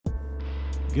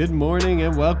Good morning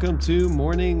and welcome to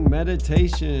Morning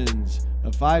Meditations,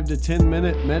 a 5 to 10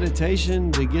 minute meditation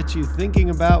to get you thinking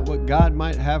about what God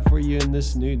might have for you in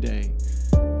this new day.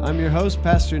 I'm your host,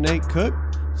 Pastor Nate Cook,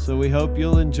 so we hope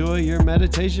you'll enjoy your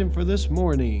meditation for this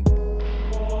morning.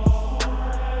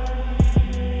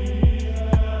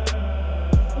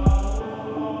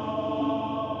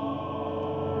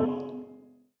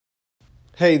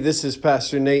 Hey, this is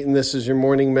Pastor Nate and this is your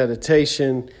morning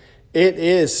meditation. It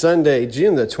is Sunday,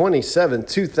 June the 27th,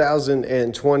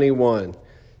 2021.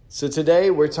 So today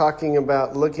we're talking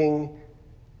about looking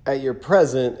at your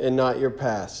present and not your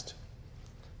past.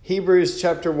 Hebrews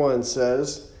chapter 1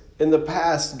 says, "In the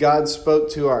past, God spoke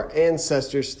to our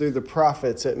ancestors through the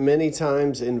prophets at many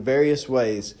times in various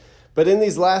ways. But in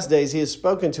these last days, he has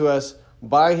spoken to us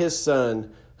by his Son,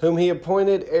 whom he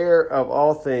appointed heir of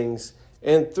all things,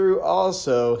 and through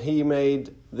also he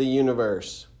made the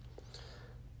universe."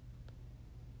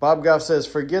 Bob Goff says,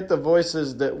 "Forget the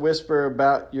voices that whisper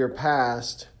about your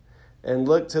past and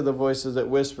look to the voices that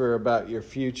whisper about your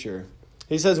future."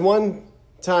 He says, "One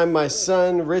time my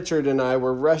son Richard and I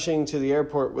were rushing to the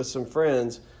airport with some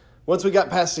friends. Once we got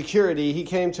past security, he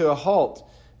came to a halt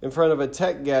in front of a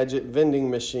tech gadget vending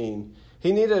machine.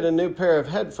 He needed a new pair of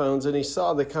headphones, and he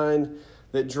saw the kind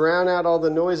that drown out all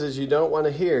the noises you don't want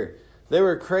to hear. They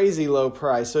were crazy low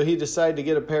price, so he decided to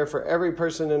get a pair for every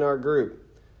person in our group.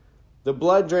 The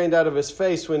blood drained out of his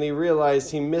face when he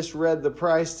realized he misread the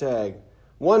price tag.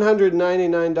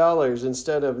 $199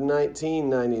 instead of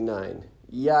 $19.99.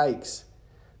 Yikes.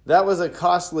 That was a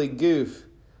costly goof.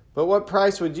 But what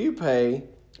price would you pay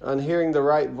on hearing the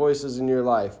right voices in your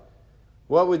life?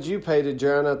 What would you pay to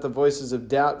drown out the voices of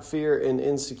doubt, fear, and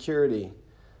insecurity?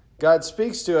 God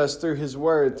speaks to us through his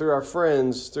word, through our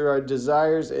friends, through our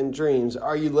desires and dreams.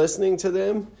 Are you listening to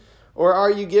them? Or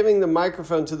are you giving the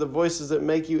microphone to the voices that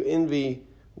make you envy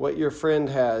what your friend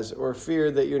has or fear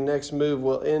that your next move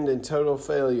will end in total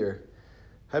failure?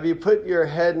 Have you put your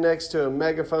head next to a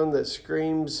megaphone that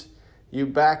screams you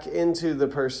back into the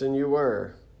person you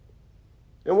were?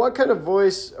 And what kind of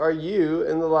voice are you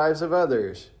in the lives of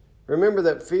others? Remember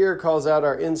that fear calls out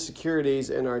our insecurities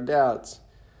and our doubts.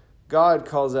 God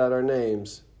calls out our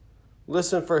names.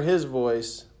 Listen for his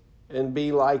voice and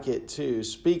be like it too.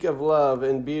 Speak of love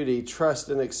and beauty, trust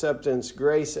and acceptance,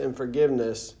 grace and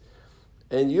forgiveness,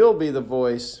 and you'll be the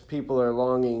voice people are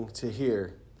longing to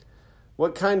hear.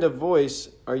 What kind of voice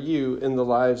are you in the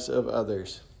lives of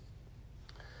others?"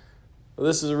 Well,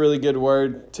 this is a really good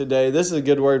word today. This is a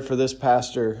good word for this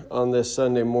pastor on this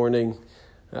Sunday morning.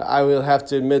 I will have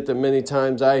to admit that many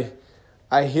times I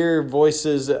hear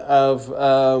voices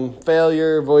of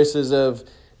failure, voices of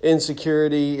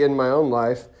insecurity in my own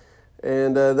life.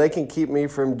 And they can keep me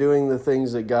from doing the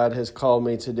things that God has called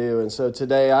me to do. And so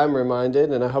today I'm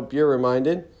reminded, and I hope you're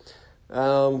reminded,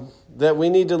 that we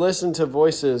need to listen to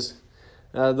voices.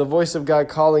 The voice of God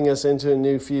calling us into a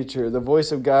new future. The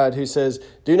voice of God who says,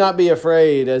 "Do not be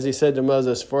afraid," as he said to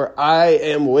Moses, "for I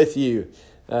am with you."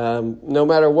 No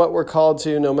matter what we're called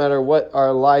to, no matter what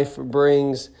our life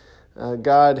brings,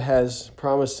 God has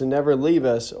promised to never leave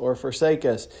us or forsake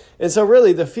us. And so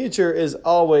really the future is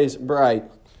always bright.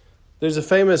 There's a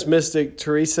famous mystic,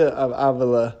 Teresa of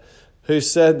Avila, who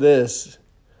said this: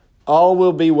 "All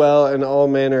will be well and all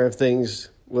manner of things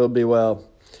will be well."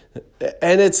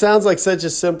 And it sounds like such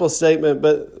a simple statement,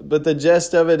 but the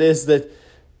gist of it is that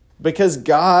because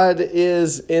God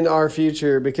is in our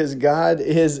future, because God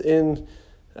is in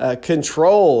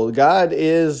control, God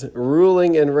is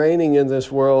ruling and reigning in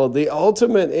this world, the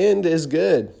ultimate end is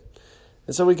good.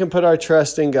 And so we can put our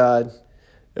trust in God.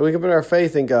 And we can put our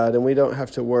faith in God, and we don't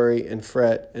have to worry and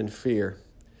fret and fear.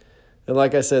 And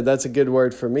like I said, that's a good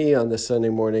word for me on this Sunday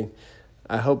morning.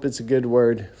 I hope it's a good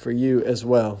word for you as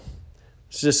well.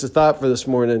 It's just a thought for this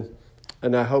morning,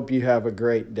 and I hope you have a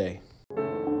great day.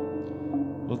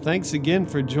 Well, thanks again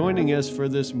for joining us for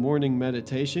this morning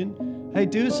meditation. Hey,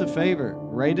 do us a favor.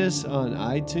 Rate us on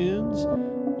iTunes,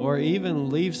 or even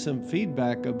leave some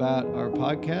feedback about our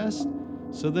podcast,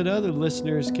 so that other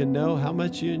listeners can know how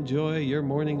much you enjoy your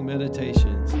morning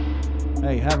meditations.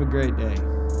 Hey, have a great day.